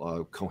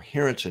Global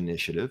Coherence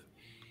Initiative.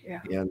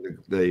 Yeah. And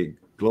the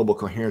Global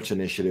Coherence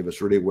Initiative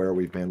is really where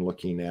we've been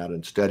looking at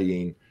and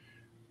studying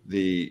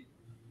the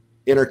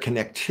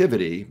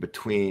interconnectivity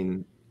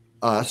between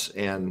us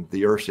and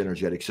the Earth's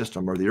energetic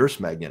system, or the Earth's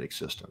magnetic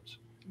systems.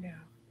 Yeah.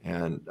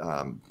 And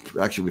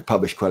actually, we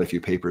published quite a few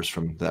papers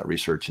from that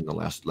research in the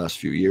last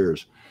few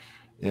years.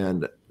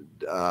 And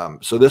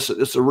so this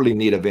is a really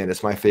neat event.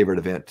 It's my favorite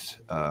event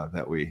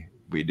that we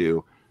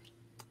do.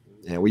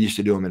 And we used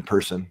to do them in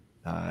person,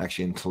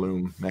 actually in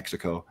Tulum,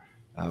 Mexico.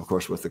 Of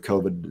course, with the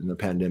COVID and the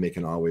pandemic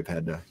and all, we've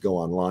had to go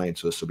online.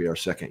 So this will be our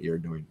 2nd year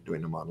doing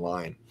them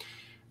online.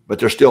 But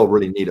they're still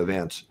really neat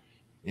events.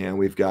 And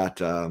we've got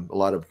a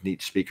lot of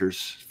neat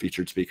speakers,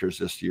 featured speakers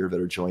this year that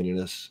are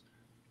joining us.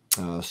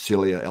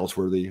 Scylla,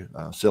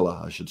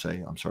 I should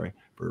say, I'm sorry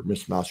for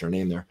mispronouncing her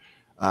name there,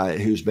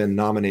 who's been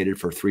nominated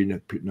for 3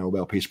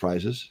 Nobel Peace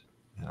Prizes.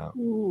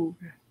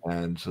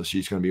 And so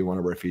she's going to be one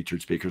of our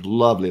featured speakers.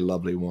 Lovely,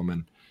 lovely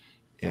woman,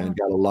 and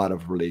got a lot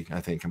of really,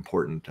 I think,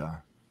 important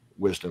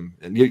wisdom.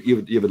 And you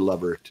would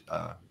love her.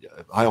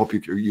 I hope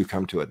you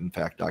come to it. In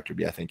fact, Dr.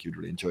 B, I think you'd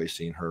really enjoy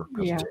seeing her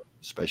presentation,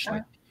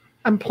 especially.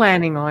 I'm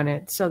planning on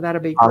it, so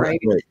that'll be All right,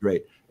 great. great,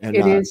 great. And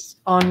It is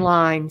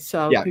online,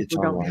 so yeah, it's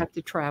people don't online. have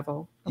to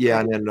travel. Yeah,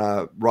 Okay. and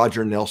then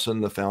Roger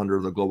Nelson, the founder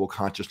of the Global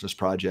Consciousness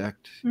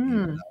Project,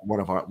 and, Mm.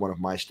 one of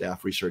my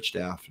staff, research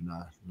staff, and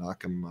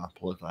Nakam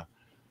Polita,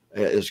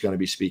 is going to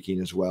be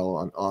speaking as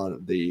well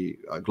on the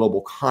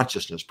Global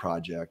Consciousness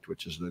Project,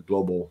 which is the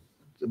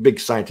big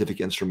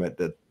scientific instrument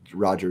that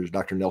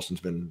Dr.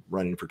 Nelson's been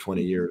running for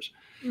 20 years.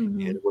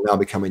 Mm-hmm. And we're now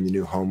becoming the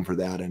new home for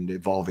that and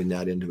evolving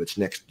that into its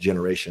next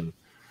generation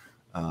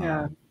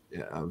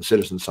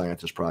citizen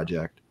scientist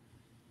project.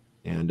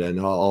 And then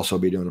I'll also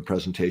be doing a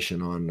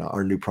presentation on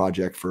our new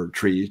project for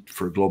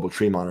global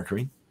tree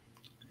monitoring.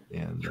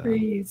 And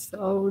Trees.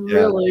 Oh, yeah,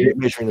 really?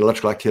 measuring the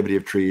electrical activity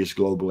of trees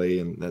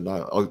globally. And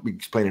I'll be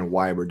explaining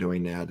why we're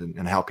doing that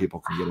and how people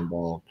can get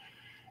involved.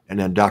 And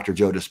then Dr.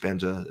 Joe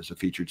Dispenza is a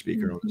featured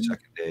speaker on the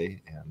second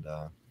day. And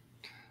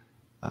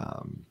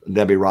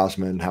Debbie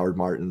Rosman, Howard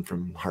Martin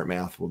from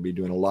HeartMath will be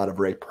doing a lot of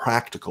very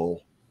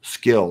practical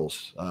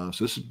skills.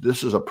 So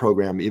this is a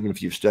program, even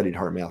if you've studied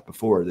HeartMath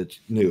before, that's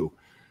new.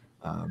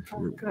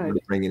 We're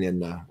bringing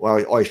in, well,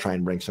 I always try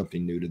and bring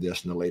something new to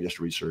this and the latest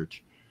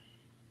research.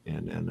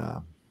 And then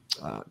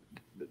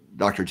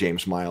Dr.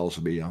 James Miles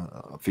will be a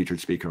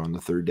featured speaker on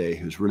the third day,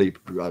 who's really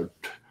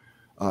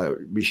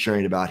be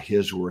sharing about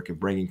his work of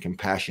bringing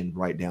compassion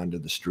right down to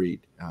the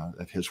street,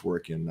 of his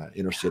work in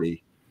inner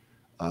city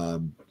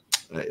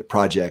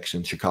projects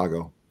in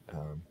Chicago.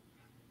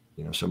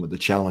 Some of the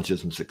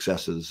challenges and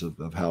successes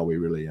of how we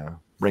really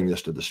bring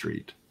this to the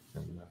street.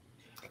 And,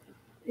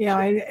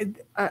 yeah,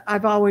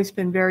 I've always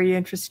been very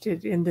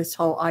interested in this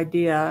whole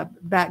idea.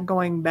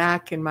 Going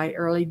back in my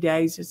early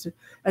days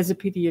as a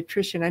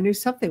pediatrician, I knew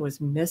something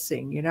was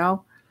missing, and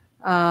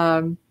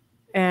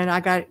I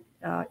got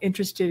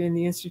interested in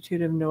the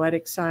Institute of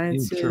Noetic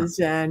Sciences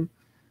and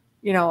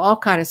all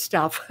kind of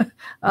stuff.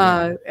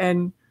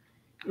 And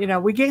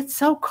we get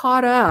so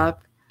caught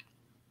up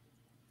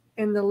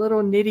in the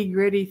little nitty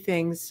gritty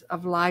things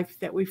of life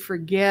that we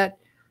forget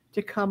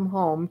to come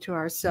home to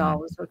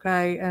ourselves.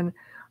 Okay, and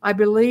I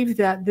believe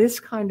that this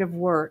kind of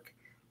work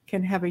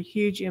can have a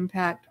huge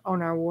impact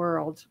on our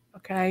world,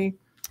 okay?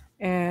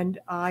 And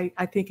I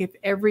think if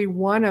every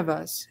one of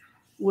us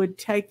would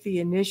take the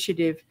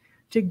initiative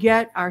to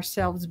get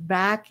ourselves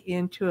back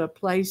into a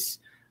place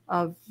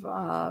of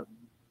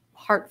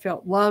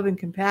heartfelt love and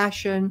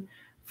compassion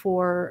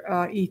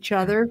for each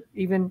other,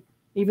 even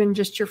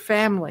just your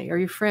family or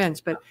your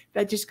friends, but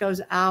that just goes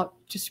out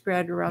to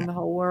spread around the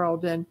whole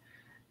world.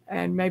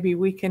 And maybe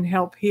we can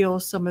help heal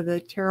some of the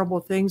terrible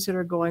things that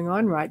are going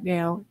on right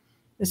now.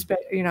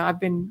 I've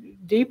been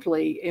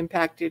deeply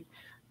impacted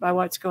by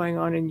what's going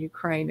on in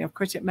Ukraine. Of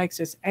course, it makes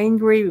us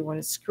angry. We want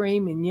to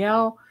scream and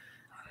yell,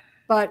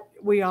 but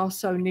we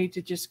also need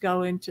to just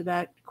go into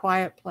that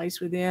quiet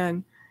place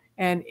within.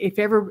 And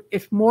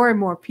if more and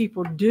more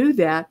people do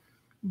that,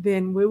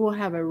 then we will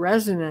have a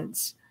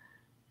resonance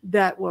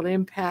that will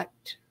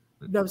impact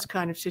those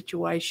kind of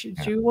situations.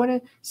 Do you want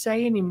to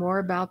say any more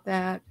about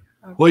that?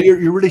 Okay. Well,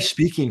 you're really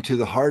speaking to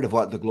the heart of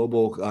what the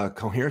Global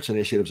Coherence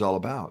Initiative is all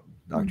about,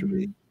 Dr.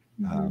 B.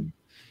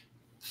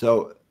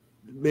 So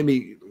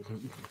maybe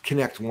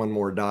connect one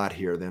more dot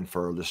here then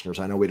for our listeners.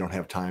 I know we don't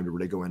have time to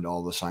really go into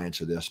all the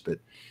science of this, but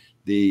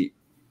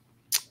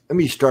let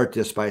me start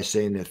this by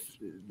saying that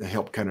to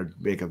help kind of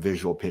make a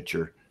visual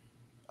picture.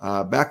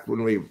 Back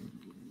when we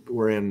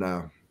were in,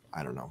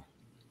 I don't know,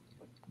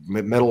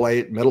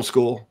 middle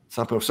school,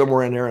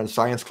 somewhere in there in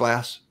science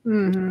class,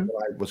 when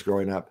I was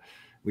growing up,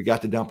 we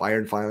got to dump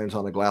iron filings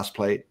on a glass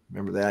plate.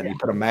 Remember that? Yeah. You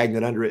put a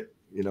magnet under it,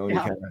 you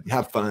kind of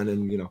have fun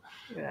and,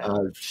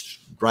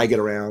 drag it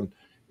around.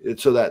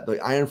 It's so that the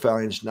iron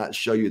filings not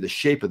show you the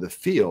shape of the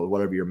field,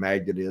 whatever your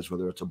magnet is,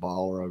 whether it's a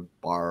ball or a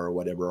bar or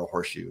whatever, a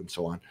horseshoe and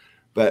so on.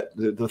 But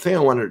the thing I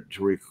wanted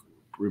to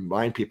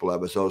remind people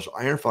of is those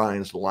iron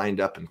filings lined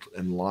up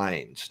in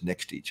lines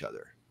next to each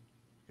other.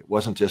 It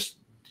wasn't just,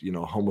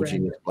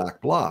 homogeneous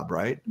black blob,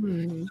 right?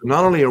 So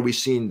not only are we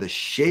seeing the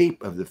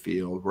shape of the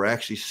field, we're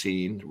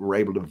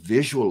able to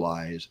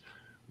visualize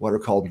what are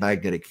called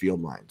magnetic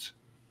field lines.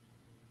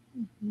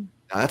 Now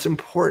that's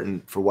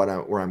important for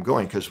where I'm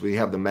going, because we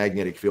have the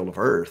magnetic field of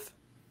Earth,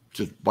 which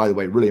is, by the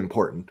way, really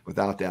important.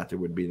 Without that, there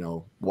would be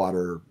no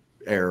water,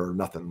 air,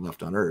 nothing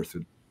left on Earth. It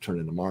would turn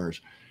into Mars,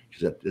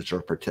 because it's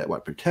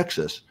what protects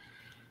us.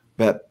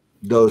 But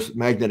those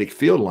magnetic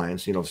field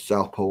lines,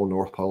 South Pole,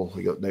 North Pole,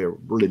 they are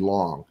really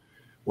long.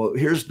 Well,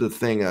 here's the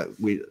thing at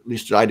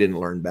least I didn't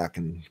learn back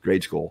in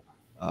grade school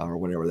or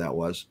whenever that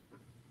was,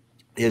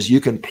 is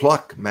you can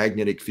pluck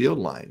magnetic field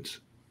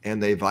lines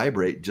and they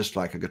vibrate just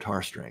like a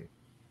guitar string.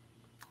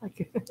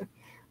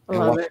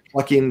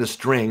 Plucking the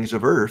strings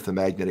of Earth, the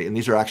magnetic, and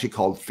these are actually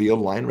called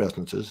field line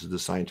resonances, is the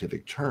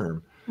scientific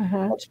term.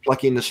 What's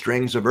plucking the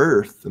strings of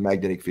Earth, the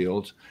magnetic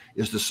fields,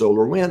 is the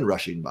solar wind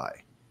rushing by.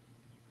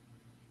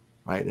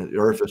 Right? And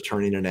Earth is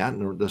turning in that,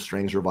 and the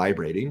strings are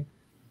vibrating,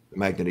 the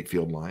magnetic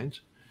field lines.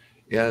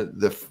 Yeah,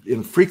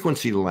 in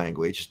frequency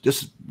language,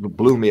 this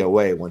blew me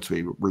away once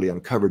we really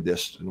uncovered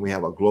this. And we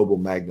have a global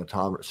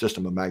magnetometer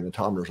system of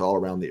magnetometers all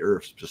around the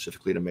Earth,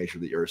 specifically to measure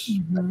the Earth's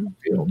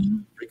fields,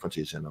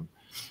 frequencies in them.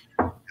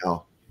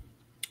 Now,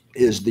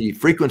 the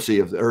frequency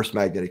of the Earth's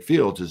magnetic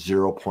fields is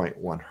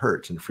 0.1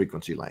 hertz in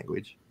frequency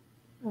language.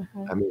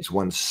 That means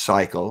one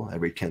cycle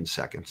every 10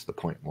 seconds, the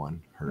 0.1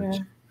 hertz.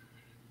 Yeah.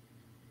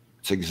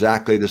 It's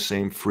exactly the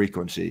same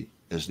frequency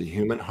as the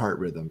human heart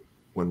rhythm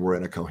when we're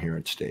in a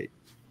coherent state.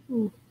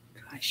 Oh,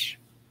 gosh.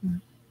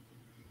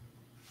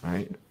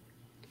 Right.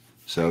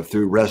 So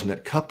through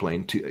resonant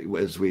coupling,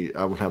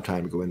 I won't have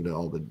time to go into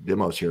all the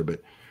demos here,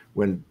 but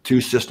when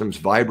two systems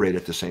vibrate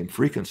at the same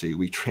frequency,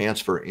 we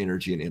transfer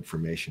energy and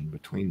information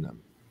between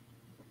them.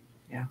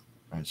 Yeah.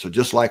 Right. So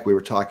just like we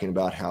were talking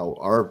about how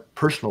our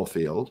personal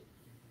field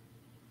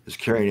is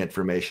carrying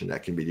information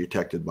that can be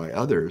detected by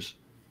others,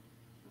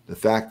 the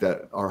fact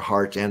that our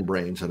hearts and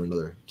brains at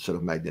another set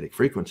of magnetic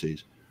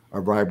frequencies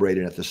are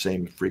vibrating at the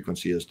same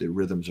frequency as the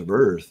rhythms of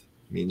Earth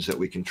means that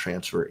we can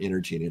transfer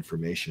energy and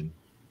information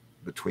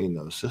between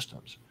those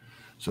systems.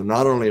 So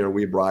not only are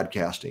we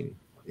broadcasting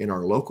in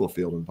our local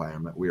field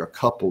environment, we are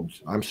coupled,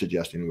 I'm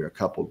suggesting we are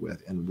coupled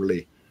with and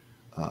really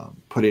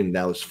putting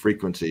those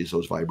frequencies,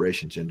 those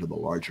vibrations into the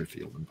larger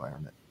field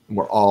environment. And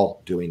we're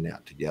all doing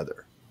that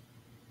together.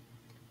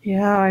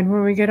 Yeah, and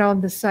when we get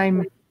on the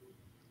same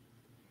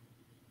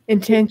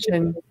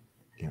intention,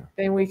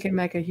 then we can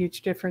make a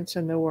huge difference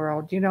in the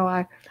world. You know,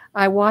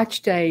 I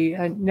watched a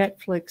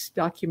Netflix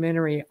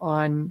documentary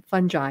on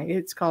fungi.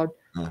 It's called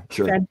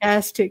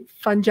Fantastic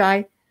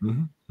Fungi.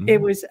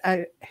 It was,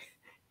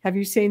 have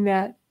you seen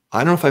that? I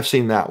don't know if I've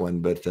seen that one,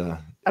 but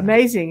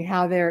amazing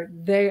how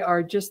they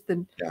are just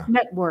the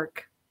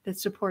network that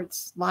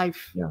supports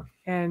life,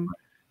 and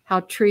how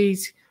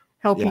trees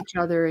help each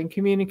other and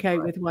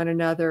communicate with one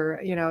another.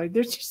 You know,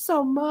 there's just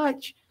so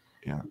much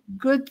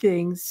good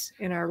things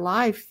in our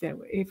life that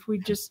if we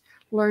just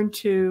learn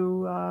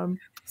to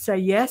say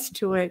yes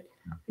to it,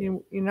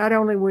 you know, not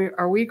only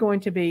are we going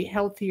to be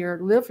healthier,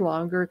 live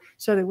longer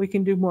so that we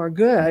can do more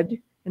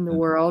good in the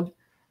world,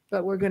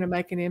 but we're going to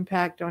make an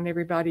impact on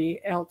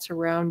everybody else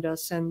around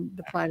us and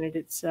the planet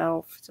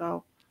itself.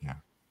 So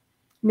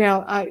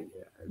now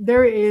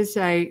there is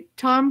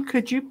Tom,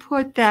 could you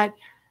put that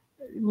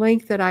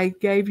link that I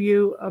gave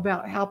you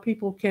about how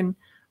people can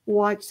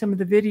watch some of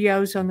the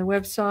videos on the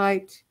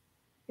website?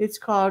 It's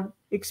called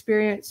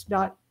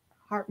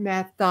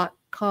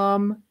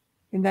experience.heartmath.com.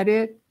 Isn't that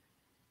it?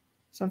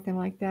 Something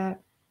like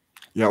that.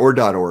 Yeah, or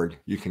 .org.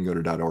 You can go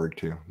to .org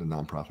too, the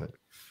nonprofit.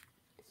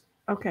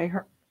 Okay.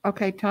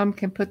 Okay, Tom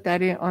can put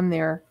that on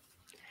there.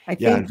 I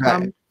think.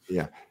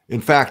 Yeah.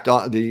 In fact,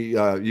 the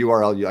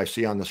URL I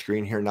see on the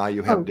screen here now,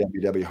 you have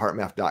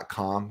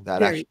www.heartmath.com.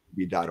 That actually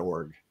would be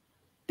 .org.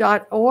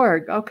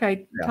 .org.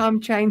 Okay,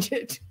 Tom, change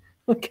it.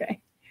 Okay.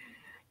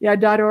 Yeah,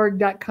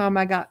 .org.com.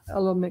 I got a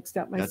little mixed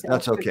up myself.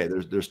 That's okay.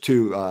 There's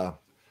two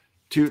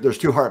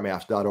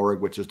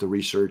HeartMath.org, which is the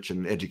research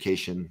and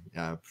education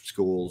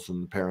schools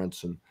and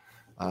parents, and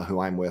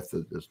who I'm with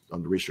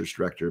I'm the research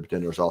director. But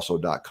then there's also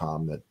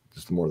 .com that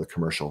is more the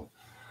commercial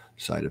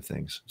side of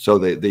things. So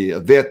the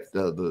event,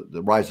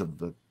 the Rise of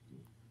the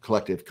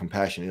Collective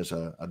Compassion, is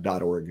a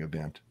 .org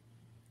event.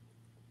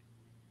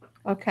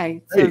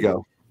 Okay. There you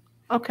go.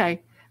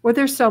 Okay. Well,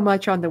 there's so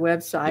much on the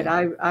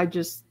website. I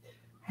just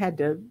had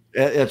to.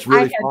 It's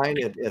really fine.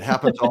 It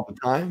happens all the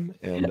time,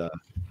 and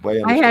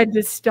I had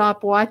to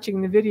stop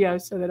watching the video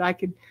so that I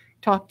could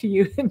talk to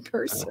you in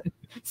person.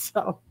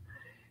 So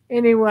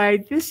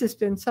anyway, this has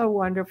been so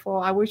wonderful.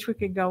 I wish we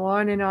could go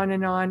on and on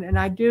and on, and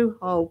I do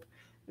hope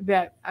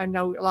that, I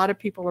know a lot of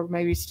people are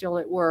maybe still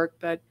at work,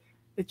 but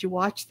that you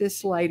watch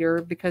this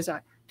later, because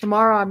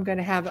tomorrow I'm going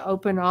to have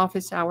open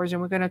office hours,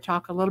 and we're going to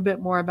talk a little bit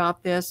more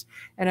about this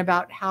and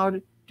about how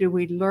do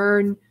we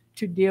learn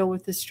to deal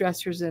with the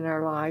stressors in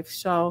our life.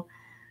 So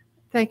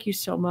thank you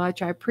so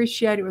much. I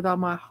appreciate it with all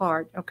my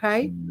heart.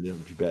 Okay. You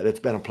bet. It's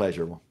been a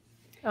pleasure.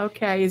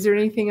 Okay. Is there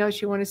anything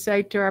else you want to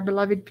say to our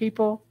beloved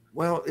people?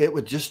 Well, it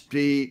would just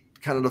be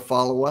kind of the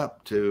follow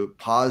up to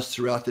pause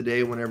throughout the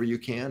day whenever you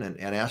can and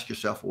ask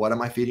yourself, what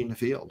am I feeding the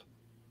field?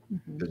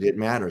 Because it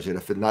matters.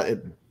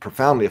 It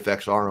profoundly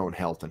affects our own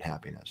health and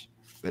happiness,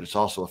 but it's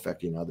also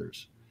affecting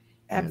others.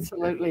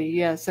 Absolutely.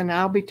 Yes. And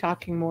I'll be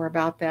talking more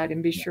about that,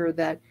 and be sure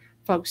that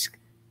folks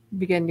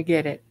begin to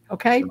get it.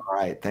 Okay. All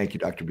right. Thank you,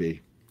 Dr. B.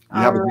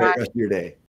 You have a great rest of your day.